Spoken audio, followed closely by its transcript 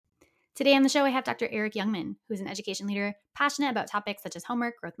Today on the show, I have Dr. Eric Youngman, who's an education leader passionate about topics such as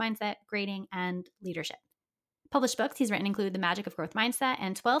homework, growth mindset, grading, and leadership. Published books he's written include The Magic of Growth Mindset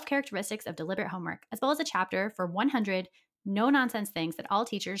and 12 Characteristics of Deliberate Homework, as well as a chapter for 100 no-nonsense things that all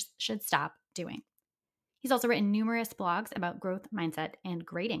teachers should stop doing. He's also written numerous blogs about growth mindset and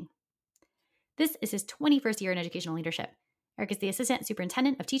grading. This is his 21st year in educational leadership. Eric is the Assistant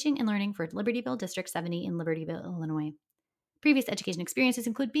Superintendent of Teaching and Learning for Libertyville District 70 in Libertyville, Illinois. Previous education experiences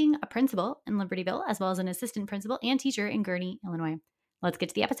include being a principal in Libertyville, as well as an assistant principal and teacher in Gurnee, Illinois. Let's get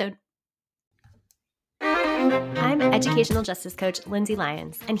to the episode. I'm educational justice coach Lindsay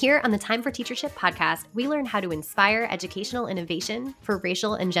Lyons, and here on the Time for Teachership podcast, we learn how to inspire educational innovation for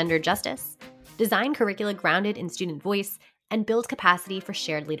racial and gender justice, design curricula grounded in student voice, and build capacity for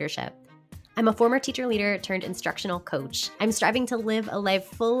shared leadership. I'm a former teacher leader turned instructional coach. I'm striving to live a life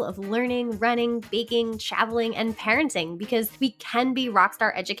full of learning, running, baking, traveling, and parenting because we can be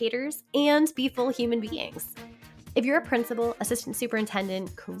rockstar educators and be full human beings. If you're a principal, assistant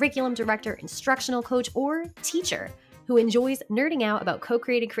superintendent, curriculum director, instructional coach, or teacher who enjoys nerding out about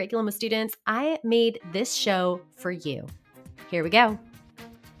co-creating curriculum with students, I made this show for you. Here we go.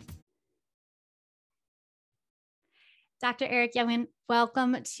 Dr. Eric Youngman,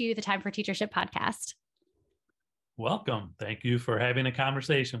 welcome to the Time for Teachership podcast. Welcome. Thank you for having a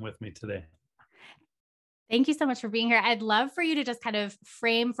conversation with me today. Thank you so much for being here. I'd love for you to just kind of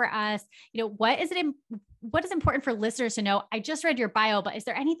frame for us, what is important for listeners to know? I just read your bio, but is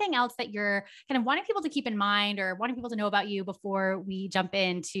there anything else that you're kind of wanting people to keep in mind or wanting people to know about you before we jump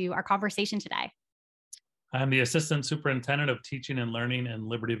into our conversation today? I'm the Assistant Superintendent of Teaching and Learning in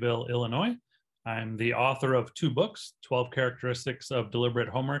Libertyville, Illinois. I'm the author of 2 books, 12 Characteristics of Deliberate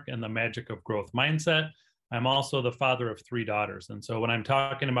Homework and The Magic of Growth Mindset. I'm also the father of 3 daughters. And so when I'm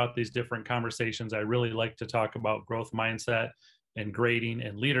talking about these different conversations, I really like to talk about growth mindset and grading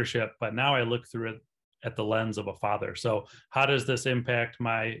and leadership. But now I look through it at the lens of a father. So how does this impact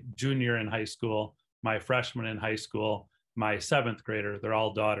my junior in high school, my freshman in high school, my 7th grader? They're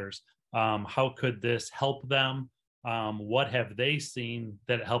all daughters. How could this help them? What have they seen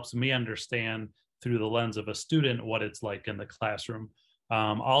that helps me understand through the lens of a student what it's like in the classroom?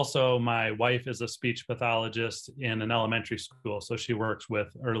 Also, my wife is a speech pathologist in an elementary school, so she works with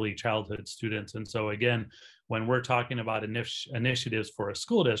early childhood students. And so again, when we're talking about initiatives for a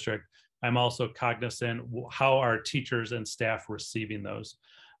school district, I'm also cognizant how are teachers and staff receiving those.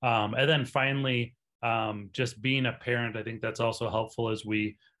 And then finally, just being a parent, I think that's also helpful as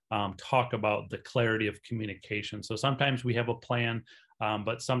we talk about the clarity of communication. So sometimes we have a plan,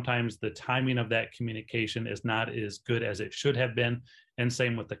 but sometimes the timing of that communication is not as good as it should have been, and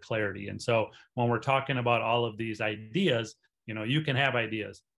same with the clarity. And so when we're talking about all of these ideas, you can have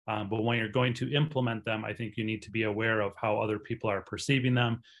ideas, but when you're going to implement them, I think you need to be aware of how other people are perceiving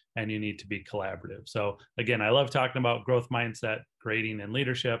them, and you need to be collaborative. So again, I love talking about growth mindset, grading, and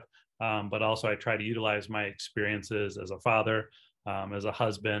leadership, but also I try to utilize my experiences as a father, as a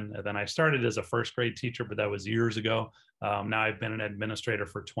husband. And then I started as a first grade teacher, but that was years ago. Now I've been an administrator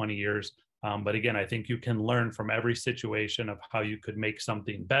for 20 years. But again, I think you can learn from every situation of how you could make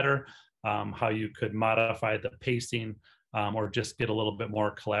something better, how you could modify the pacing, or just get a little bit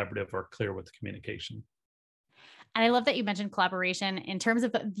more collaborative or clear with communication. And I love that you mentioned collaboration in terms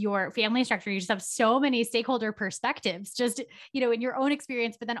of your family structure. You just have so many stakeholder perspectives, just, in your own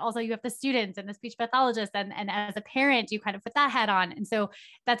experience, but then also you have the students and the speech pathologist. And as a parent, you kind of put that hat on. And so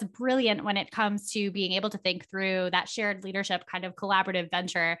that's brilliant when it comes to being able to think through that shared leadership kind of collaborative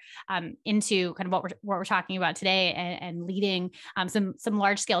venture into kind of what we're talking about today and leading some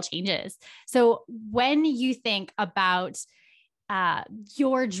large scale changes. So when you think about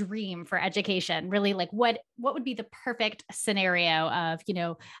your dream for education, really like what would be the perfect scenario of,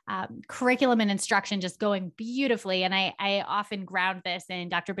 curriculum and instruction just going beautifully. And I often ground this in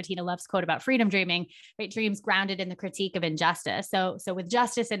Dr. Bettina Love's quote about freedom dreaming, right? Dreams grounded in the critique of injustice. So with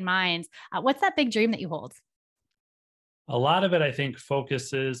justice in mind, what's that big dream that you hold? A lot of it, I think,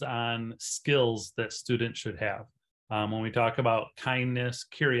 focuses on skills that students should have. When we talk about kindness,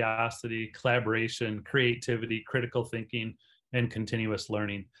 curiosity, collaboration, creativity, critical thinking, and continuous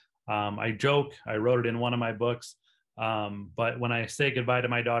learning. I joke, I wrote it in one of my books, but when I say goodbye to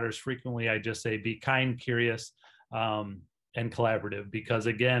my daughters frequently, I just say be kind, curious, and collaborative, because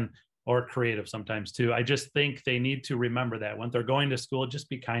again, or creative sometimes too. I just think they need to remember that when they're going to school, just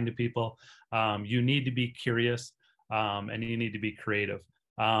be kind to people. You need to be curious, and you need to be creative.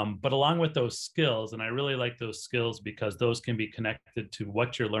 But along with those skills, and I really like those skills because those can be connected to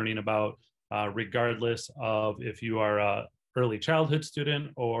what you're learning about, regardless of if you are a early childhood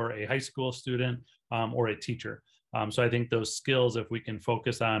student or a high school student or a teacher. So I think those skills, if we can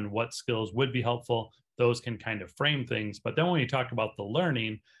focus on what skills would be helpful, those can kind of frame things. But then when you talk about the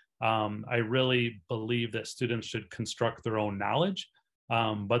learning, I really believe that students should construct their own knowledge,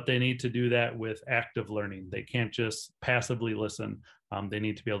 but they need to do that with active learning. They can't just passively listen. They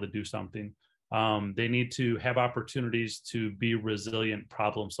need to be able to do something. They need to have opportunities to be resilient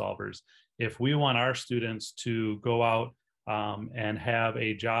problem solvers. If we want our students to go out and have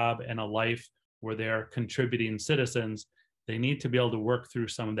a job and a life where they're contributing citizens, they need to be able to work through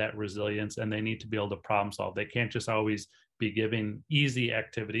some of that resilience, and they need to be able to problem solve. They can't just always be given easy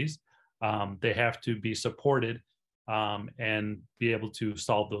activities. They have to be supported and be able to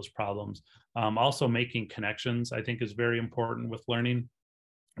solve those problems. Also, making connections, I think, is very important with learning,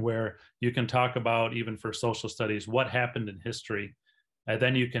 where you can talk about, even for social studies, what happened in history. And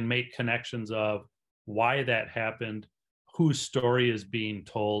then you can make connections of why that happened, whose story is being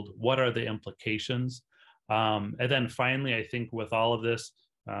told, what are the implications. And then finally, I think with all of this,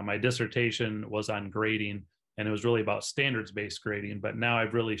 my dissertation was on grading, and it was really about standards-based grading. But now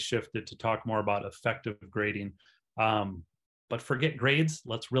I've really shifted to talk more about effective grading. But forget grades.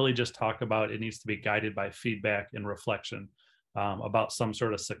 Let's really just talk about, it needs to be guided by feedback and reflection about some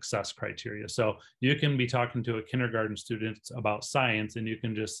sort of success criteria. So you can be talking to a kindergarten student about science, and you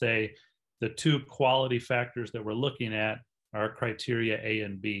can just say, the two quality factors that we're looking at are criteria A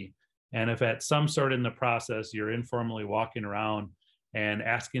and B. And if at some sort in the process, you're informally walking around and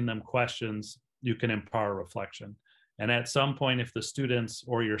asking them questions, you can empower reflection. And at some point, if the students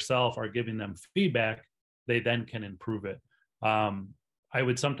or yourself are giving them feedback, they then can improve it. I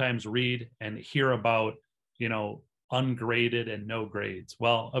would sometimes read and hear about, ungraded and no grades.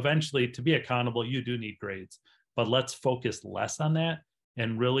 Well, eventually, to be accountable, you do need grades, but let's focus less on that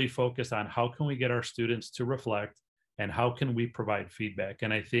and really focus on how can we get our students to reflect and how can we provide feedback.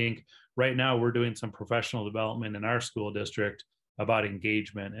 And I think right now we're doing some professional development in our school district about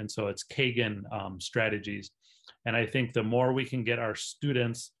engagement. And so it's Kagan strategies. And I think the more we can get our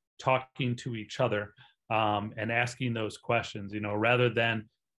students talking to each other and asking those questions, rather than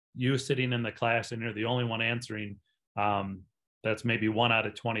you sitting in the class and you're the only one answering, that's maybe 1 out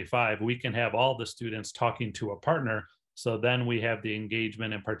of 25. We can have all the students talking to a partner. So then we have the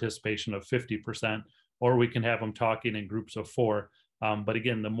engagement and participation of 50%, or we can have them talking in groups of 4. But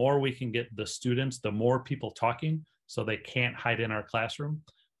again, the more we can get the students, the more people talking, so they can't hide in our classroom.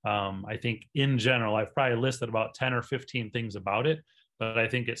 I think in general, I've probably listed about 10 or 15 things about it, but I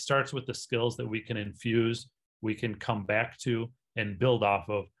think it starts with the skills that we can infuse, we can come back to and build off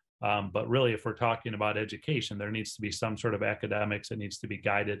of. But really, if we're talking about education, there needs to be some sort of academics. It needs to be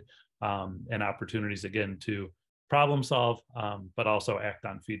guided and opportunities, again, to problem solve, but also act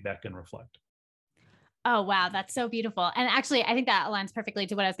on feedback and reflect. Oh, wow. That's so beautiful. And actually, I think that aligns perfectly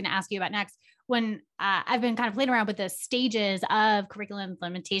to what I was going to ask you about next. When I've been kind of playing around with the stages of curriculum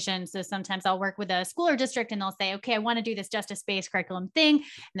implementation. So sometimes I'll work with a school or district and they'll say, okay, I want to do this justice-based curriculum thing. And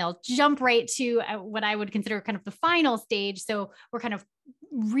they'll jump right to what I would consider kind of the final stage. So we're kind of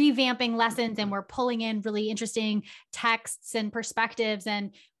revamping lessons and we're pulling in really interesting texts and perspectives.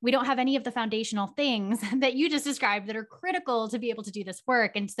 And we don't have any of the foundational things that you just described that are critical to be able to do this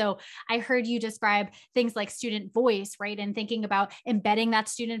work. And so I heard you describe things like student voice, right? And thinking about embedding that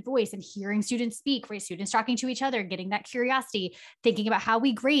student voice and hearing students speak, right? Students talking to each other, getting that curiosity, thinking about how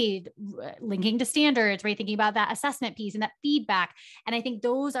we grade, linking to standards, right? Thinking about that assessment piece and that feedback. And I think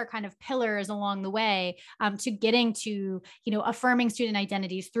those are kind of pillars along the way to getting to, affirming student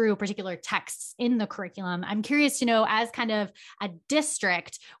identities through particular texts in the curriculum. I'm curious to know, as kind of a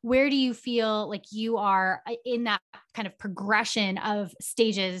district, where do you feel like you are in that kind of progression of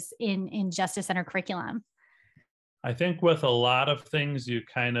stages in Justice Center curriculum? I think with a lot of things, you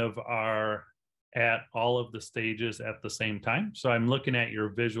kind of are at all of the stages at the same time. So I'm looking at your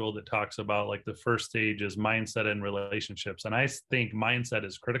visual that talks about, like, the first stage is mindset and relationships. And I think mindset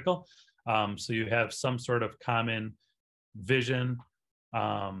is critical. So you have some sort of common vision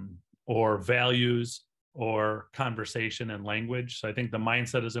or values or conversation and language. So I think the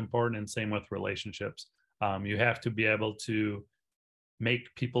mindset is important, and same with relationships. You have to be able to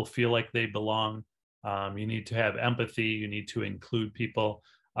make people feel like they belong. You need to have empathy. You need to include people.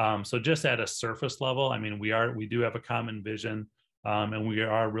 So just at a surface level, I mean, we do have a common vision, and we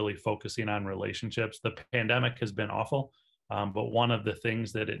are really focusing on relationships. The pandemic has been awful, but one of the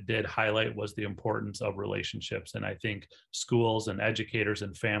things that it did highlight was the importance of relationships. And I think schools and educators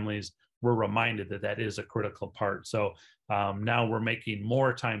and families were reminded that that is a critical part. So now we're making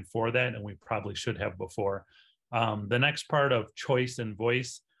more time for that, and we probably should have before. The next part of choice and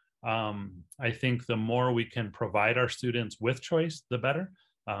voice, I think the more we can provide our students with choice, the better.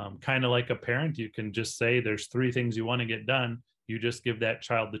 Kind of like a parent, you can just say there's 3 things you want to get done. You just give that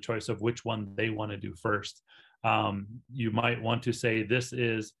child the choice of which one they want to do first. You might want to say, this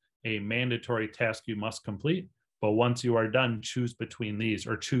is a mandatory task you must complete, but once you are done, choose between these,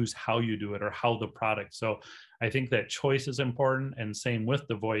 or choose how you do it, or how the product. So I think that choice is important, and same with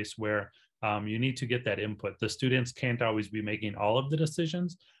the voice, where you need to get that input. The students can't always be making all of the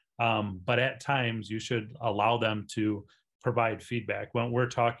decisions, but at times you should allow them to provide feedback. When we're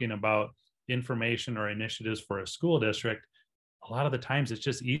talking about information or initiatives for a school district, a lot of the times it's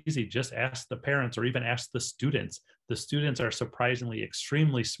just easy. Just ask the parents, or even ask the students. The students are surprisingly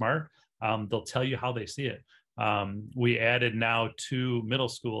extremely smart. They'll tell you how they see it. We added now 2 middle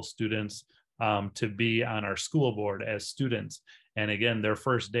school students to be on our school board as students. And again, their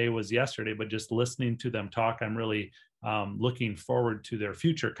first day was yesterday, but just listening to them talk, I'm really looking forward to their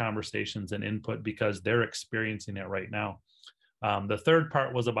future conversations and input, because they're experiencing it right now. The third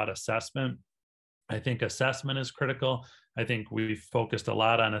part was about assessment. I think assessment is critical. I think we've focused a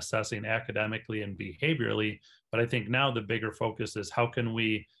lot on assessing academically and behaviorally, but I think now the bigger focus is how can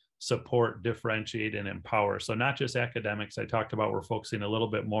we support, differentiate, and empower. So not just academics. I talked about we're focusing a little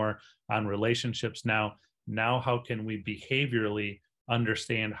bit more on relationships now. Now, how can we behaviorally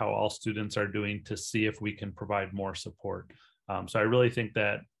understand how all students are doing to see if we can provide more support? So I really think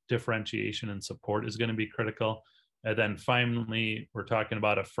that differentiation and support is going to be critical. And then finally, we're talking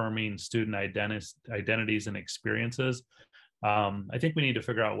about affirming student identities and experiences. I think we need to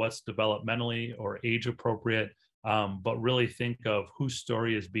figure out what's developmentally or age appropriate, but really think of whose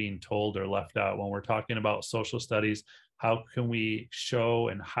story is being told or left out. When we're talking about social studies, how can we show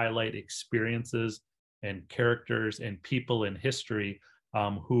and highlight experiences and characters and people in history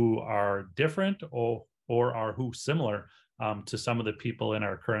who are different, or are who similar to some of the people in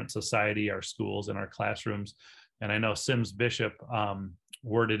our current society, our schools, and our classrooms. And I know Sims Bishop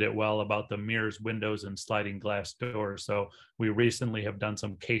worded it well about the mirrors, windows, and sliding glass doors. So we recently have done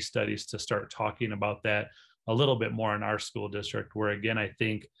some case studies to start talking about that a little bit more in our school district, where again, I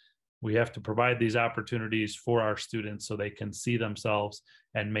think we have to provide these opportunities for our students so they can see themselves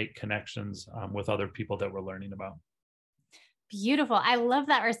and make connections with other people that we're learning about. Beautiful. I love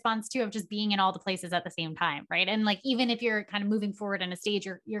that response too, of just being in all the places at the same time. Right. And like, even if you're kind of moving forward in a stage,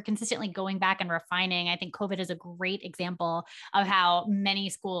 you're consistently going back and refining. I think COVID is a great example of how many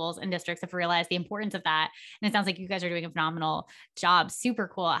schools and districts have realized the importance of that. And it sounds like you guys are doing a phenomenal job. Super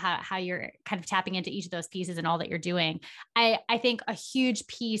cool how you're kind of tapping into each of those pieces and all that you're doing. I think a huge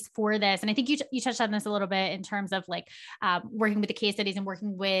piece for this, and I think you touched on this a little bit in terms of like working with the case studies and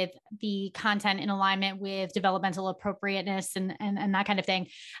working with the content in alignment with developmental appropriateness and that kind of thing.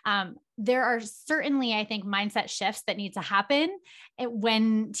 There are certainly, I think, mindset shifts that need to happen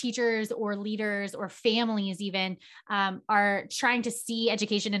when teachers or leaders or families even are trying to see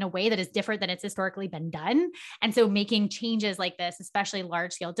education in a way that is different than it's historically been done. And so making changes like this, especially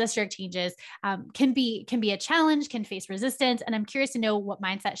large scale district changes, can be a challenge, can face resistance. And I'm curious to know what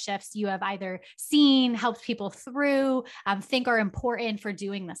mindset shifts you have either seen, helped people through, think are important for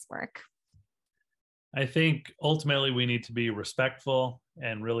doing this work. I think ultimately we need to be respectful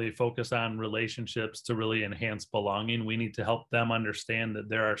and really focus on relationships to really enhance belonging. We need to help them understand that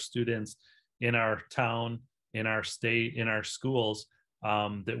there are students in our town, in our state, in our schools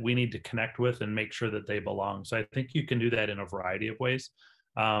that we need to connect with and make sure that they belong. So I think you can do that in a variety of ways,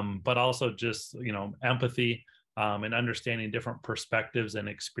 but also just, empathy and understanding different perspectives and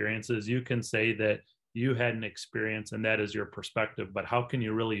experiences. You can say that you had an experience and that is your perspective, but how can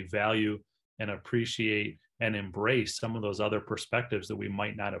you really value and appreciate and embrace some of those other perspectives that we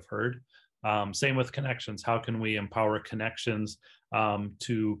might not have heard? Same with connections. How can we empower connections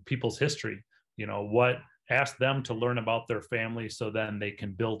to people's history? Ask them to learn about their family so then they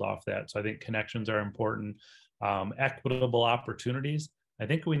can build off that. So I think connections are important. Equitable opportunities. I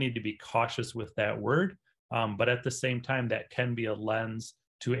think we need to be cautious with that word, but at the same time, that can be a lens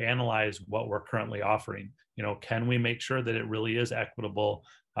to analyze what we're currently offering. Can we make sure that it really is equitable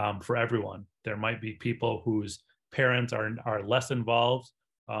for everyone? There might be people whose parents are less involved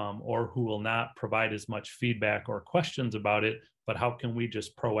or who will not provide as much feedback or questions about it, but how can we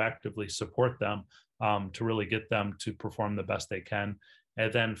just proactively support them to really get them to perform the best they can?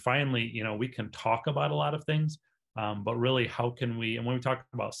 And then finally, we can talk about a lot of things, but really how can we, and when we talk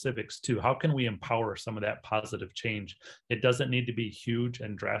about civics too, how can we empower some of that positive change? It doesn't need to be huge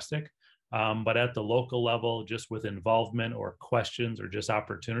and drastic, but at the local level, just with involvement or questions or just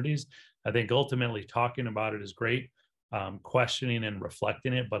opportunities, I think ultimately talking about it is great, questioning and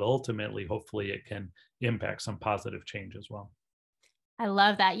reflecting it, but ultimately, hopefully it can impact some positive change as well. I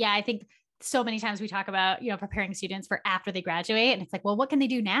love that. Yeah, I think so many times we talk about, preparing students for after they graduate. And it's like, well, what can they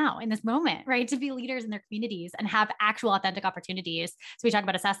do now in this moment, right? To be leaders in their communities and have actual authentic opportunities. So we talk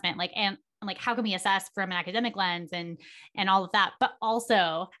about assessment, and like, how can we assess from an academic lens and all of that, but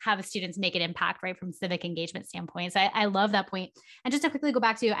also have students make an impact, right? From civic engagement standpoint. So I love that point. And just to quickly go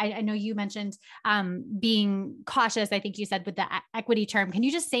back to, I know you mentioned being cautious, I think you said, with the equity term. Can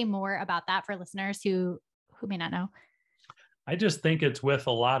you just say more about that for listeners who may not know? I just think it's with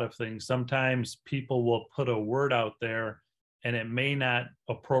a lot of things. Sometimes people will put a word out there and it may not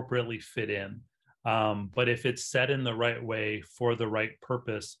appropriately fit in. But if it's said in the right way for the right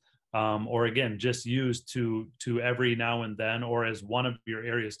purpose, or again, just used to every now and then, or as one of your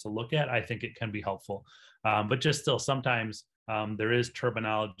areas to look at, I think it can be helpful. But just still, sometimes there is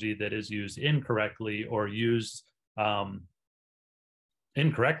terminology that is used incorrectly or used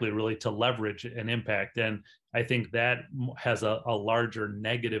incorrectly, really, to leverage an impact. And I think that has a larger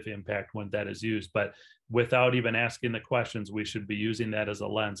negative impact when that is used. But without even asking the questions, we should be using that as a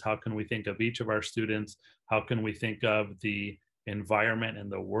lens. How can we think of each of our students? How can we think of the environment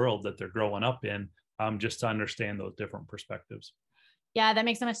and the world that they're growing up in, just to understand those different perspectives? Yeah, that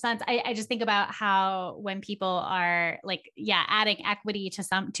makes so much sense. I just think about how when people are like, adding equity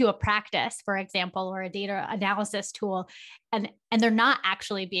to a practice, for example, or a data analysis tool, and they're not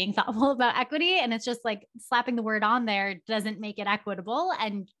actually being thoughtful about equity, and it's just like slapping the word on there doesn't make it equitable.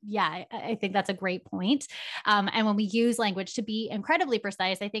 And I think that's a great point. And when we use language to be incredibly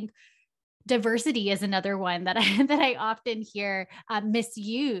precise, I think diversity is another one that I often hear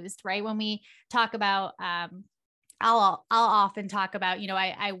misused, right? When we talk about I'll often talk about,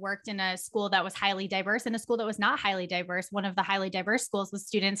 I worked in a school that was highly diverse and a school that was not highly diverse. One of the highly diverse schools with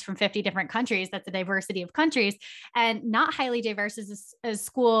students from 50 different countries. That's a diversity of countries. And not highly diverse is a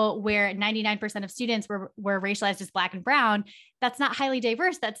school where 99% of students were racialized as Black and brown. That's not highly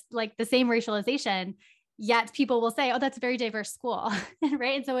diverse. That's like the same racialization. Yet people will say, oh, that's a very diverse school,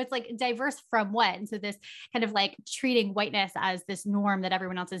 right? And so it's like diverse from what? And so this kind of like treating whiteness as this norm that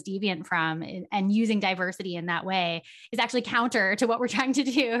everyone else is deviant from, and using diversity in that way is actually counter to what we're trying to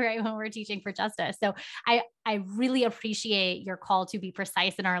do, right? When we're teaching for justice. So I really appreciate your call to be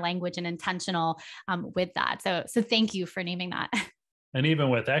precise in our language and intentional with that. So thank you for naming that. And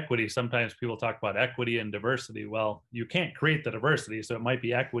even with equity, sometimes people talk about equity and diversity. Well, you can't create the diversity. So it might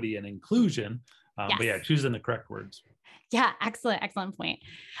be equity and inclusion. Yes. But choosing the correct words. Yeah, excellent point.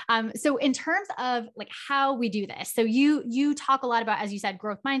 So in terms of like how we do this, so you talk a lot about, as you said,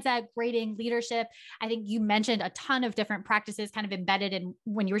 growth mindset, grading, leadership. I think you mentioned a ton of different practices kind of embedded in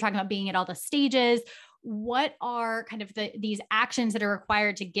when you were talking about being at all the stages. What are kind of these actions that are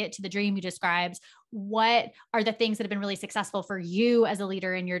required to get to the dream you described? What are the things that have been really successful for you as a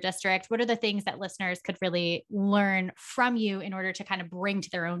leader in your district? What are the things that listeners could really learn from you in order to kind of bring to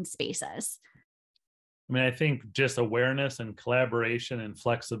their own spaces? I mean, I think just awareness and collaboration and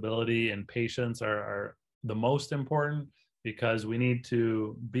flexibility and patience are the most important, because we need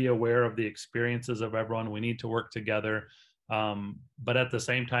to be aware of the experiences of everyone. We need to work together. But at the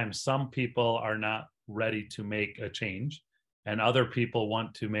same time, some people are not ready to make a change, and other people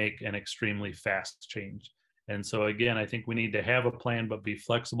want to make an extremely fast change. And so again, I think we need to have a plan, but be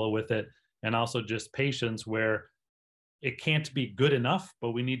flexible with it. And also just patience, where it can't be good enough,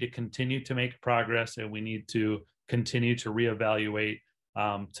 but we need to continue to make progress, and we need to continue to reevaluate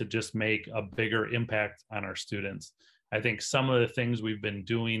to just make a bigger impact on our students. I think some of the things we've been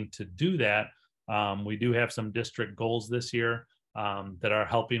doing to do that, we do have some district goals this year that are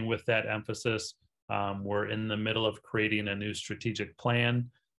helping with that emphasis. We're in the middle of creating a new strategic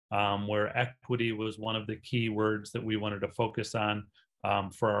plan where equity was one of the key words that we wanted to focus on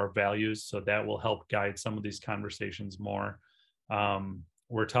for our values. So that will help guide some of these conversations more.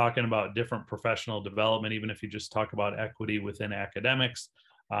 We're talking about different professional development, even if you just talk about equity within academics.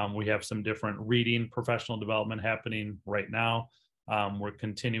 We have some different reading professional development happening right now. We're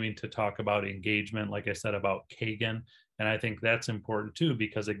continuing to talk about engagement, like I said, about Kagan. And I think that's important too,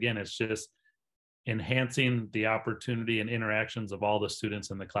 because again, it's just enhancing the opportunity and interactions of all the students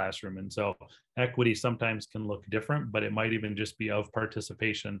in the classroom. And so equity sometimes can look different, but it might even just be of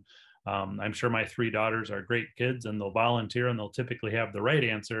participation. I'm sure my 3 daughters are great kids and they'll volunteer and they'll typically have the right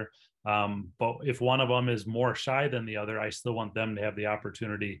answer. But if one of them is more shy than the other, I still want them to have the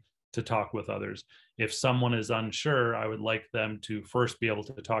opportunity to talk with others. If someone is unsure, I would like them to first be able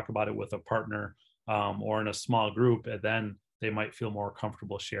to talk about it with a partner or in a small group, and then they might feel more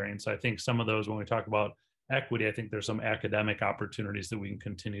comfortable sharing. So I think some of those, when we talk about equity, I think there's some academic opportunities that we can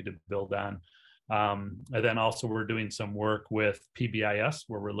continue to build on. And then also we're doing some work with PBIS,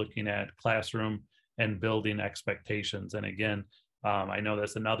 where we're looking at classroom and building expectations. And again, I know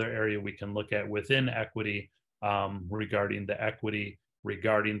that's another area we can look at within equity, regarding the equity,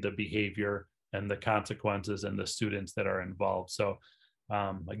 regarding the behavior and the consequences and the students that are involved. So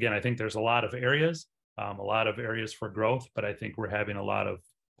again, I think there's a lot of areas for growth, but I think we're having a lot of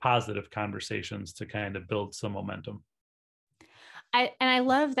positive conversations to kind of build some momentum. I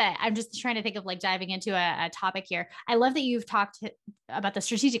love that. I'm just trying to think of like diving into a topic here. I love that you've talked about the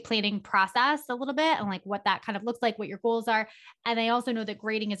strategic planning process a little bit and like what that kind of looks like, what your goals are. And I also know that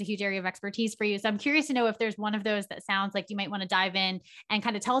grading is a huge area of expertise for you. So I'm curious to know if there's one of those that sounds like you might want to dive in and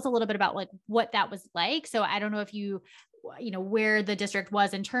kind of tell us a little bit about like what that was like. So I don't know if you know, where the district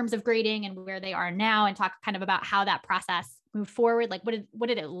was in terms of grading and where they are now, and talk kind of about how that process moved forward. Like what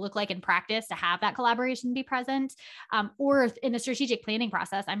did it look like in practice to have that collaboration be present? Or in the strategic planning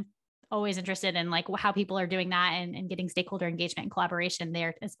process, I'm always interested in like how people are doing that and getting stakeholder engagement and collaboration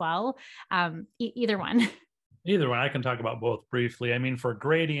there as well. Either one. Either one, I can talk about both briefly. I mean, for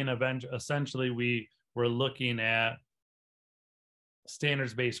grading, essentially we were looking at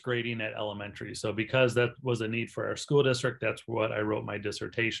standards-based grading at elementary. So because that was a need for our school district, that's what I wrote my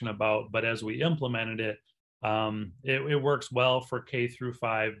dissertation about. But as we implemented it, it works well for K through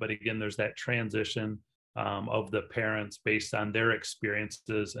 5. But again, there's that transition of the parents based on their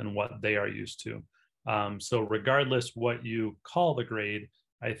experiences and what they are used to. So regardless what you call the grade,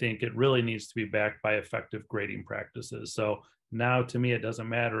 I think it really needs to be backed by effective grading practices. So now to me, it doesn't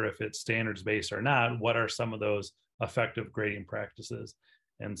matter if it's standards-based or not. What are some of those effective grading practices?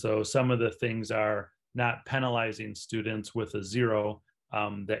 And so some of the things are not penalizing students with a 0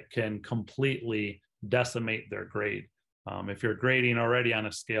 that can completely decimate their grade. If you're grading already on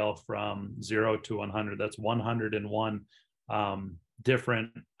a scale from 0 to 100, that's 101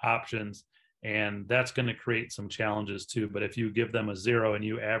 different options. And that's going to create some challenges too. But if you give them a 0 and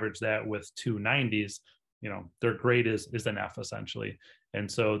you average that with 2 90s, you know, their grade is an F essentially. And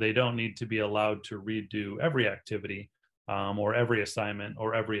so they don't need to be allowed to redo every activity or every assignment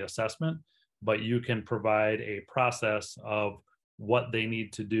or every assessment, but you can provide a process of what they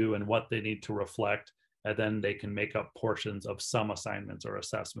need to do and what they need to reflect. And then they can make up portions of some assignments or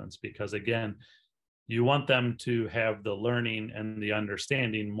assessments, because again, you want them to have the learning and the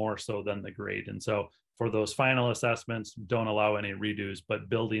understanding more so than the grade. And so for those final assessments, don't allow any redos, but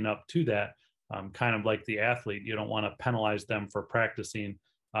building up to that, kind of like the athlete, you don't want to penalize them for practicing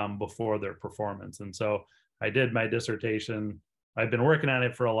before their performance. And so I did my dissertation. I've been working on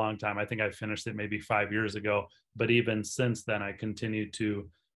it for a long time. I think I finished it maybe 5 years ago, but even since then, I continue to,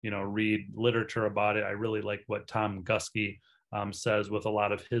 you know, read literature about it. I really like what Tom Guskey says with a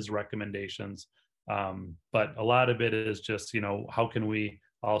lot of his recommendations. But a lot of it is just, you know, how can we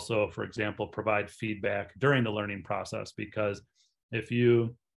also, for example, provide feedback during the learning process? Because if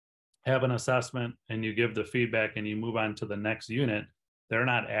you have an assessment and you give the feedback and you move on to the next unit, they're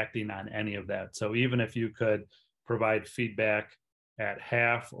not acting on any of that. So even if you could provide feedback at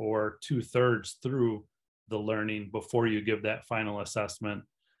half or 2/3 through the learning before you give that final assessment,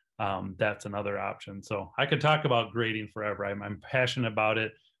 that's another option. So I could talk about grading forever. I'm passionate about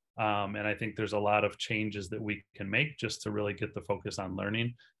it. And I think there's a lot of changes that we can make just to really get the focus on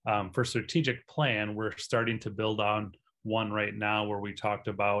learning. For strategic plan, we're starting to build on one right now where we talked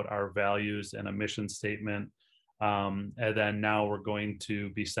about our values and a mission statement. And then now we're going to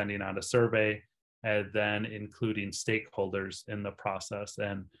be sending out a survey and then including stakeholders in the process.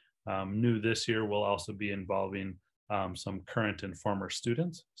 And new this year, we'll also be involving some current and former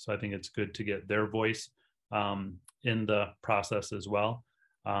students. So I think it's good to get their voice in the process as well.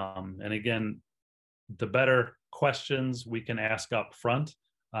 And again, the better questions we can ask up front,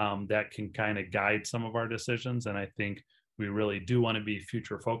 that can kind of guide some of our decisions. And I think we really do want to be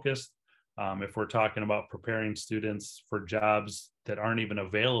future focused. If we're talking about preparing students for jobs that aren't even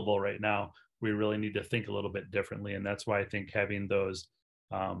available right now, we really need to think a little bit differently. And that's why I think having those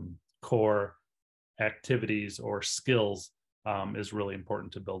core activities or skills is really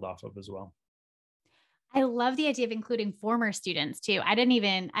important to build off of as well. I love the idea of including former students too. I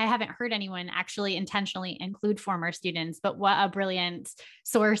haven't heard anyone actually intentionally include former students, but what a brilliant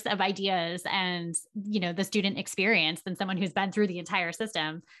source of ideas and, you know, the student experience than someone who's been through the entire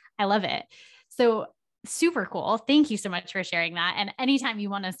system. I love it. So super cool. Thank you so much for sharing that. And anytime you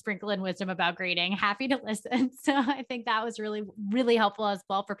want to sprinkle in wisdom about grading, happy to listen. So I think that was really, really helpful as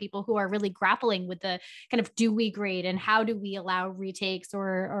well for people who are really grappling with the kind of, do we grade and how do we allow retakes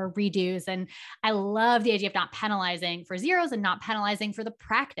or redos? And I love the idea of not penalizing for zeros and not penalizing for the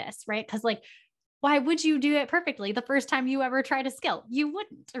practice, right? Because like why would you do it perfectly the first time you ever tried a skill? You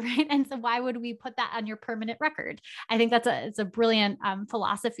wouldn't, right? And so why would we put that on your permanent record? I think it's a brilliant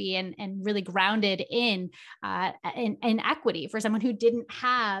philosophy and really grounded in equity for someone who didn't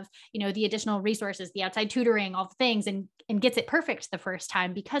have, the additional resources, the outside tutoring, all the things, and gets it perfect the first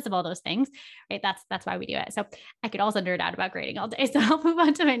time because of all those things, right? That's why we do it. So I could also nerd out about grading all day. So I'll move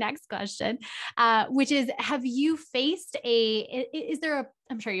on to my next question, which is, have you faced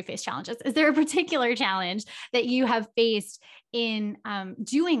I'm sure you face challenges. Is there a particular challenge that you have faced in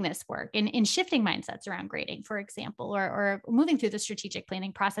doing this work, in shifting mindsets around grading, for example, or moving through the strategic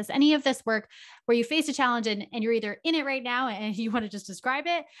planning process? Any of this work where you faced a challenge and you're either in it right now and you want to just describe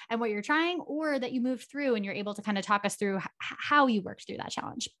it and what you're trying, or that you moved through and you're able to kind of talk us through how you worked through that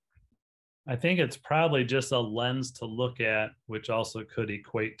challenge? I think it's probably just a lens to look at, which also could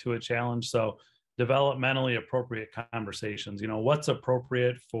equate to a challenge. So, developmentally appropriate conversations, what's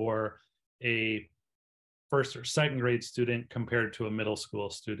appropriate for a first or second grade student compared to a middle school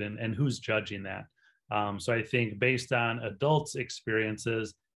student, and who's judging that. So I think based on adults'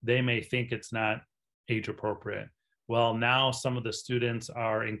 experiences, they may think it's not age appropriate. Well, now some of the students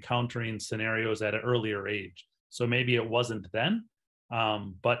are encountering scenarios at an earlier age. So maybe it wasn't then,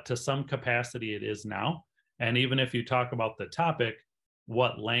 but to some capacity it is now. And even if you talk about the topic,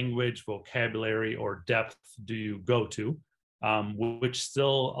 what language, vocabulary, or depth do you go to, which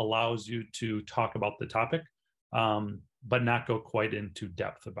still allows you to talk about the topic, but not go quite into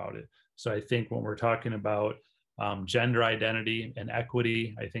depth about it. So I think when we're talking about gender identity and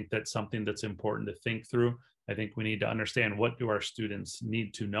equity, I think that's something that's important to think through. I think we need to understand, what do our students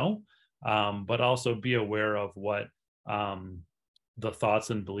need to know, but also be aware of what the thoughts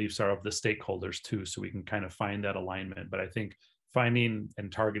and beliefs are of the stakeholders too, so we can kind of find that alignment. But I think finding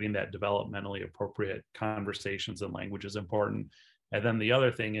and targeting that developmentally appropriate conversations and language is important. And then the other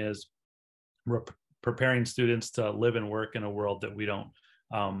thing is, we're preparing students to live and work in a world that we don't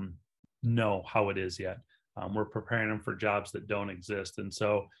know how it is yet. We're preparing them for jobs that don't exist. And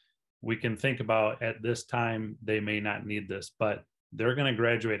so we can think about, at this time, they may not need this, but they're going to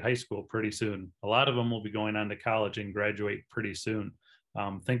graduate high school pretty soon. A lot of them will be going on to college and graduate pretty soon.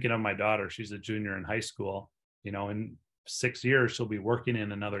 Thinking of my daughter, she's a junior in high school, in 6 years, she'll be working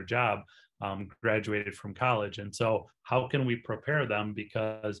in another job, graduated from college. And so how can we prepare them?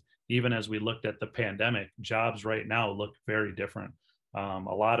 Because even as we looked at the pandemic, jobs right now look very different. A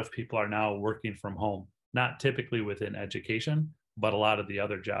lot of people are now working from home, not typically within education, but a lot of the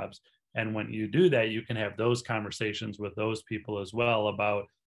other jobs. And when you do that, you can have those conversations with those people as well about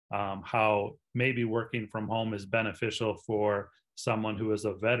how maybe working from home is beneficial for someone who is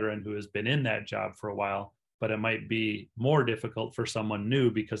a veteran who has been in that job for a while, but it might be more difficult for someone new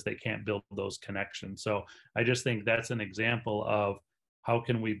because they can't build those connections. So I just think that's an example of how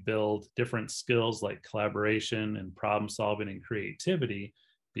can we build different skills like collaboration and problem solving and creativity,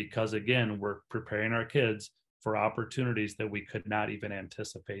 because again, we're preparing our kids for opportunities that we could not even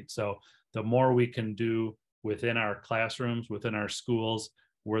anticipate. So the more we can do within our classrooms, within our schools,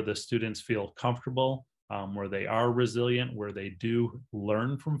 where the students feel comfortable, where they are resilient, where they do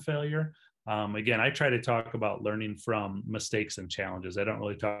learn from failure. Again, I try to talk about learning from mistakes and challenges. I don't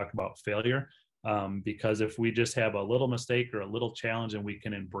really talk about failure, because if we just have a little mistake or a little challenge and we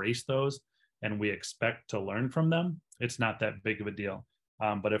can embrace those and we expect to learn from them, it's not that big of a deal.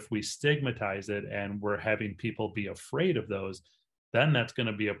 But if we stigmatize it and we're having people be afraid of those, then that's going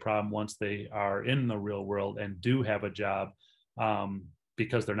to be a problem once they are in the real world and do have a job,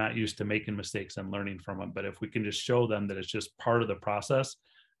 because they're not used to making mistakes and learning from them. But if we can just show them that it's just part of the process,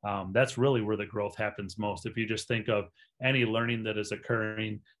 that's really where the growth happens most. If you just think of any learning that is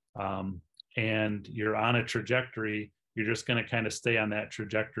occurring, and you're on a trajectory, you're just going to kind of stay on that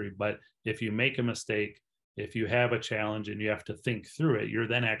trajectory. But if you make a mistake, if you have a challenge and you have to think through it, you're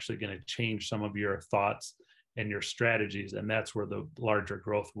then actually going to change some of your thoughts and your strategies. And that's where the larger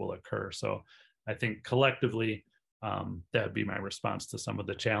growth will occur. So I think collectively, that would be my response to some of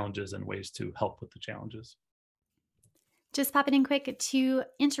the challenges and ways to help with the challenges. Just popping in quick to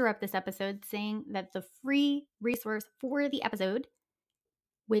interrupt this episode, saying that the free resource for the episode,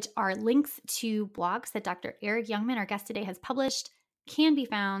 which are links to blogs that Dr. Eric Youngman, our guest today, has published, can be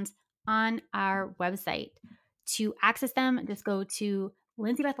found on our website. To access them, just go to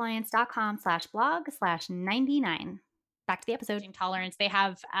lindsaybethlyons.com/blog/99. Back to the episode. Tolerance. They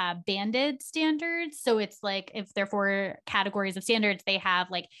have banded standards. So it's like, if they're 4 categories of standards, they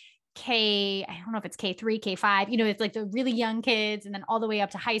have like I don't know if it's K3, K5, it's like the really young kids and then all the way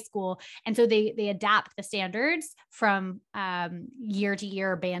up to high school. And so they adapt the standards from year to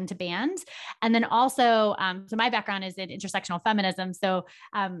year, band to band. And then also, so my background is in intersectional feminism. So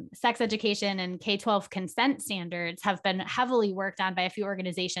sex education and K-12 consent standards have been heavily worked on by a few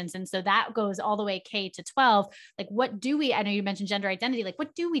organizations. And so that goes all the way K to 12. Like, I know you mentioned gender identity, like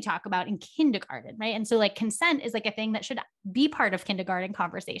what do we talk about in kindergarten, right? And so like consent is like a thing that should be part of kindergarten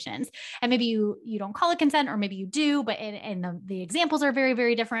conversations. And maybe you don't call it consent, or maybe you do, but the examples are very,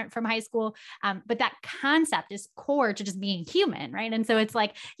 very different from high school. But that concept is core to just being human, right? And so it's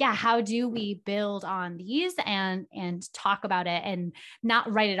like, yeah, how do we build on these and talk about it and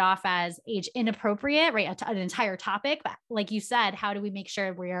not write it off as age inappropriate, right? An entire topic, but like you said, how do we make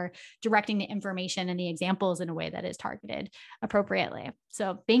sure we are directing the information and the examples in a way that is targeted appropriately?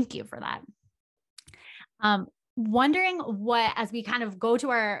 So thank you for that. Wondering what, as we kind of go to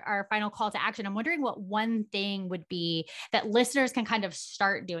our final call to action, I'm wondering what one thing would be that listeners can kind of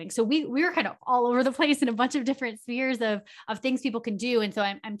start doing. So we were kind of all over the place in a bunch of different spheres of things people can do. And so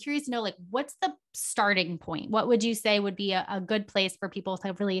I'm curious to know, like, what's the starting point? What would you say would be a good place for people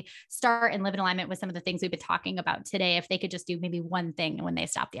to really start and live in alignment with some of the things we've been talking about today, if they could just do maybe one thing when they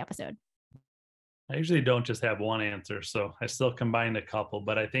stop the episode? I usually don't just have one answer, so I still combined a couple,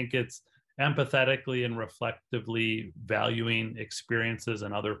 but I think it's empathetically and reflectively valuing experiences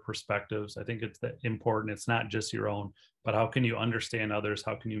and other perspectives. I think it's important. It's not just your own, but how can you understand others?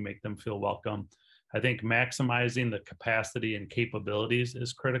 How can you make them feel welcome? I think maximizing the capacity and capabilities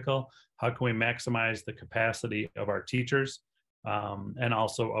is critical. How can we maximize the capacity of our teachers and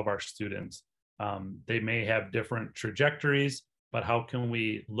also of our students? They may have different trajectories, but how can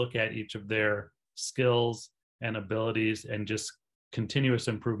we look at each of their skills and abilities and just continuous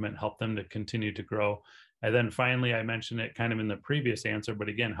improvement, help them to continue to grow? And then finally, I mentioned it kind of in the previous answer, but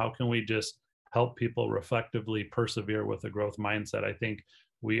again, how can we just help people reflectively persevere with a growth mindset? I think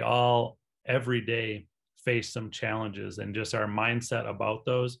we all every day face some challenges, and just our mindset about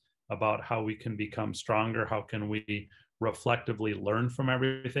those, about how we can become stronger, how can we reflectively learn from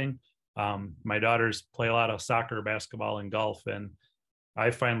everything. My daughters play a lot of soccer, basketball, and golf, and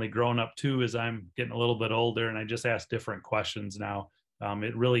I've finally grown up too as I'm getting a little bit older, and I just ask different questions now.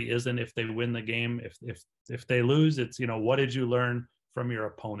 It really isn't if they win the game. If they lose, it's, what did you learn from your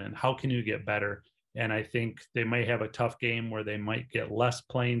opponent? How can you get better? And I think they may have a tough game where they might get less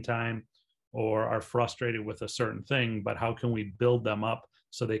playing time or are frustrated with a certain thing, but how can we build them up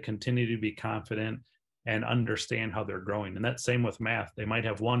so they continue to be confident and understand how they're growing? And that's same with math. They might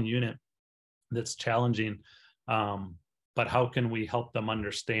have one unit that's challenging, but how can we help them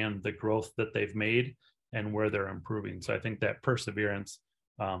understand the growth that they've made and where they're improving? So I think that perseverance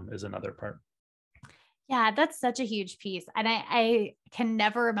is another part. Yeah, that's such a huge piece. And I can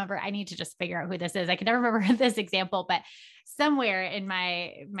never remember, I need to just figure out who this is. I can never remember this example, but somewhere in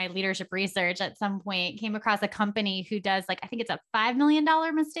my leadership research at some point came across a company who does, like, I think it's a $5 million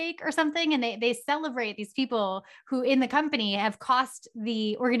mistake or something. And they celebrate these people who in the company have cost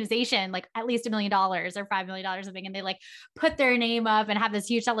the organization like at least $1 million or $5 million or something. And they like put their name up and have this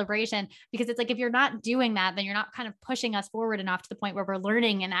huge celebration, because it's like, if you're not doing that, then you're not kind of pushing us forward enough to the point where we're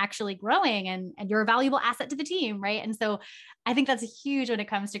learning and actually growing, and you're a valuable asset to the team. Right. And so I think that's huge when it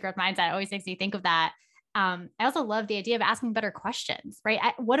comes to growth mindset. It always makes me think of that. I also love the idea of asking better questions, right?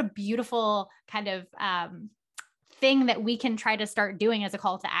 What a beautiful kind of thing that we can try to start doing as a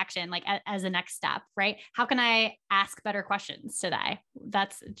call to action, like as a next step, right? How can I ask better questions today?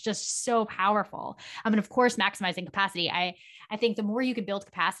 That's just so powerful. And of course, maximizing capacity. I think the more you can build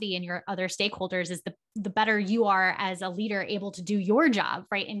capacity in your other stakeholders is the better you are as a leader able to do your job,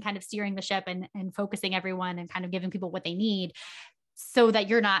 right? And kind of steering the ship and focusing everyone and kind of giving people what they need, so that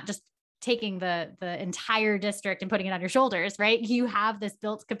you're not just taking the entire district and putting it on your shoulders, right? You have this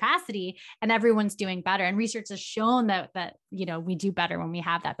built capacity and everyone's doing better. And research has shown that we do better when we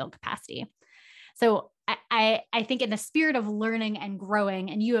have that built capacity. So I think in the spirit of learning and growing,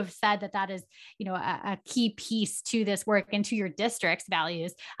 and you have said that is, a key piece to this work and to your district's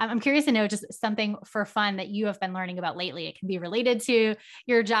values. I'm curious to know just something for fun that you have been learning about lately. It can be related to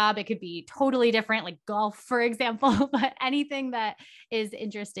your job. It could be totally different, like golf, for example, but anything that is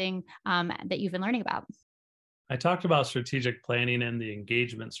interesting that you've been learning about. I talked about strategic planning and the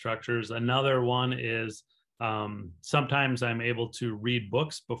engagement structures. Another one is sometimes I'm able to read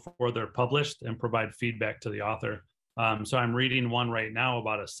books before they're published and provide feedback to the author. So I'm reading one right now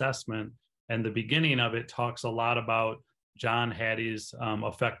about assessment, and the beginning of it talks a lot about John Hattie's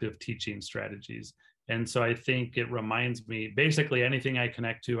effective teaching strategies. And so I think it reminds me, basically anything I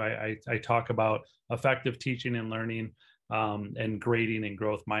connect to, I talk about effective teaching and learning. and grading and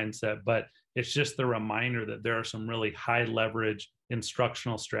growth mindset, but it's just the reminder that there are some really high leverage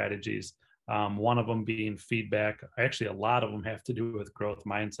instructional strategies. One of them being feedback. Actually, a lot of them have to do with growth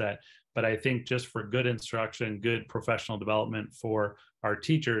mindset, but I think just for good instruction, good professional development for our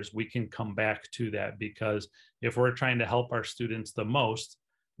teachers, we can come back to that, because if we're trying to help our students the most,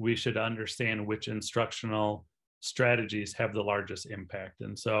 we should understand which instructional strategies have the largest impact.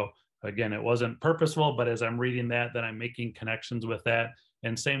 And so again, it wasn't purposeful, but as I'm reading that, then I'm making connections with that.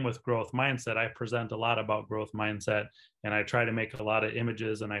 And same with growth mindset. I present a lot about growth mindset, and I try to make a lot of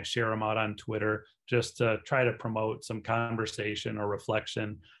images and I share them out on Twitter just to try to promote some conversation or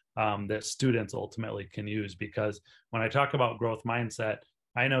reflection that students ultimately can use. Because when I talk about growth mindset,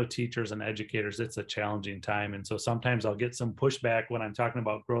 I know teachers and educators, it's a challenging time. And so sometimes I'll get some pushback when I'm talking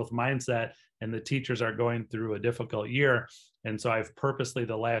about growth mindset and the teachers are going through a difficult year. And so I've purposely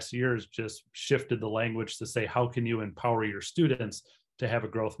the last years just shifted the language to say, how can you empower your students to have a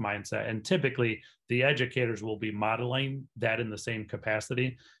growth mindset? And typically the educators will be modeling that in the same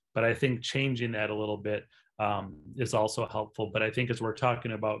capacity. But I think changing that a little bit is also helpful. But I think as we're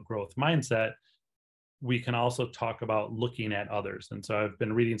talking about growth mindset, we can also talk about looking at others. And so I've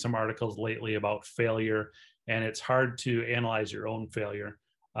been reading some articles lately about failure, and it's hard to analyze your own failure.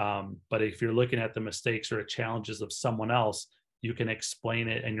 But if you're looking at the mistakes or challenges of someone else, you can explain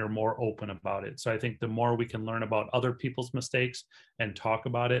it and you're more open about it. So I think the more we can learn about other people's mistakes and talk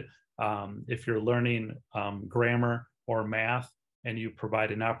about it, if you're learning grammar or math and you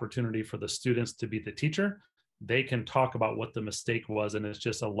provide an opportunity for the students to be the teacher, they can talk about what the mistake was, and it's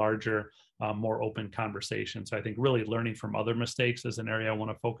just a larger, more open conversation. So I think really learning from other mistakes is an area I want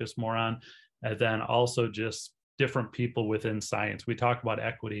to focus more on. And then also just different people within science. We talk about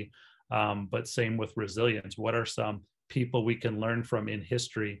equity, but same with resilience. What are some people we can learn from in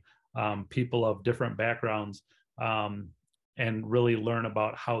history, people of different backgrounds, and really learn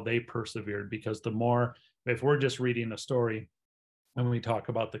about how they persevered? Because the more, if we're just reading a story and we talk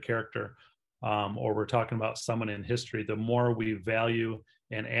about the character, or we're talking about someone in history, the more we value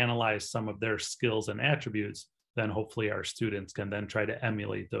and analyze some of their skills and attributes, then hopefully our students can then try to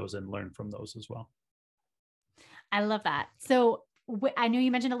emulate those and learn from those as well. I love that. So I know you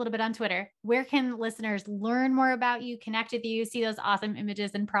mentioned a little bit on Twitter. Where can listeners learn more about you, connect with you, see those awesome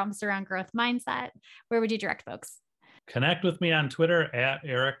images and prompts around growth mindset? Where would you direct folks? Connect with me on Twitter at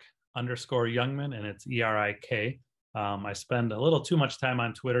Eric_Youngman, and it's ERIK. I spend a little too much time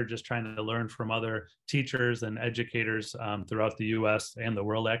on Twitter just trying to learn from other teachers and educators throughout the US and the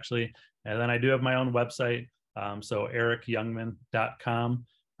world, actually. And then I do have my own website, so ericyoungman.com.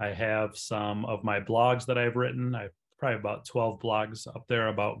 I have some of my blogs that I've written. I've probably about 12 blogs up there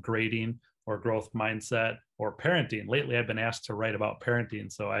about grading or growth mindset or parenting. Lately, I've been asked to write about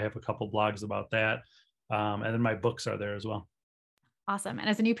parenting, so I have a couple blogs about that. And then my books are there as well. Awesome. And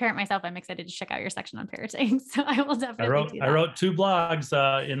as a new parent myself, I'm excited to check out your section on parenting. So I will definitely do that. I wrote 2 blogs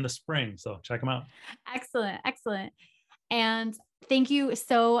in the spring, so check them out. Excellent. Excellent. And thank you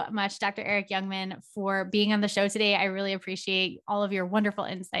so much, Dr. Eric Youngman, for being on the show today. I really appreciate all of your wonderful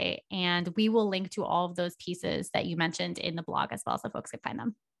insight. And we will link to all of those pieces that you mentioned in the blog as well, so folks can find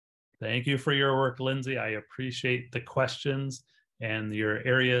them. Thank you for your work, Lindsay. I appreciate the questions and your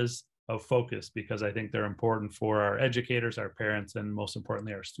areas of focus, because I think they're important for our educators, our parents, and most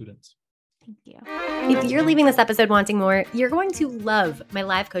importantly, our students. Thank you. If you're leaving this episode wanting more, you're going to love my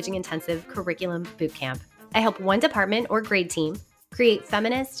live coaching intensive curriculum bootcamp. I help one department or grade team create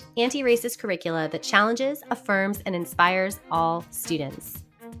feminist, anti-racist curricula that challenges, affirms, and inspires all students.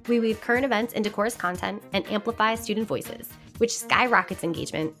 We weave current events into course content and amplify student voices, which skyrockets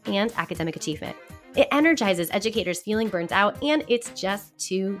engagement and academic achievement. It energizes educators feeling burnt out, and it's just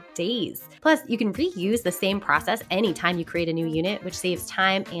 2 days. Plus, you can reuse the same process anytime you create a new unit, which saves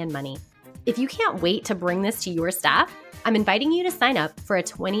time and money. If you can't wait to bring this to your staff, I'm inviting you to sign up for a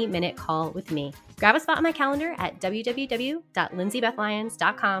 20-minute call with me. Grab a spot on my calendar at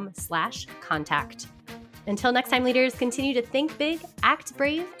www.lindsaybethlyons.com/contact. Until next time, leaders, continue to think big, act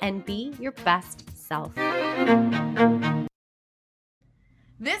brave, and be your best self.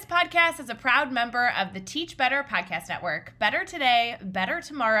 This podcast is a proud member of the Teach Better Podcast Network. Better today, better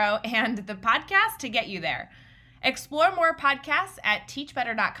tomorrow, and the podcast to get you there. Explore more podcasts at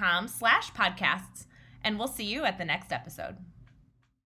teachbetter.com/podcasts, and we'll see you at the next episode.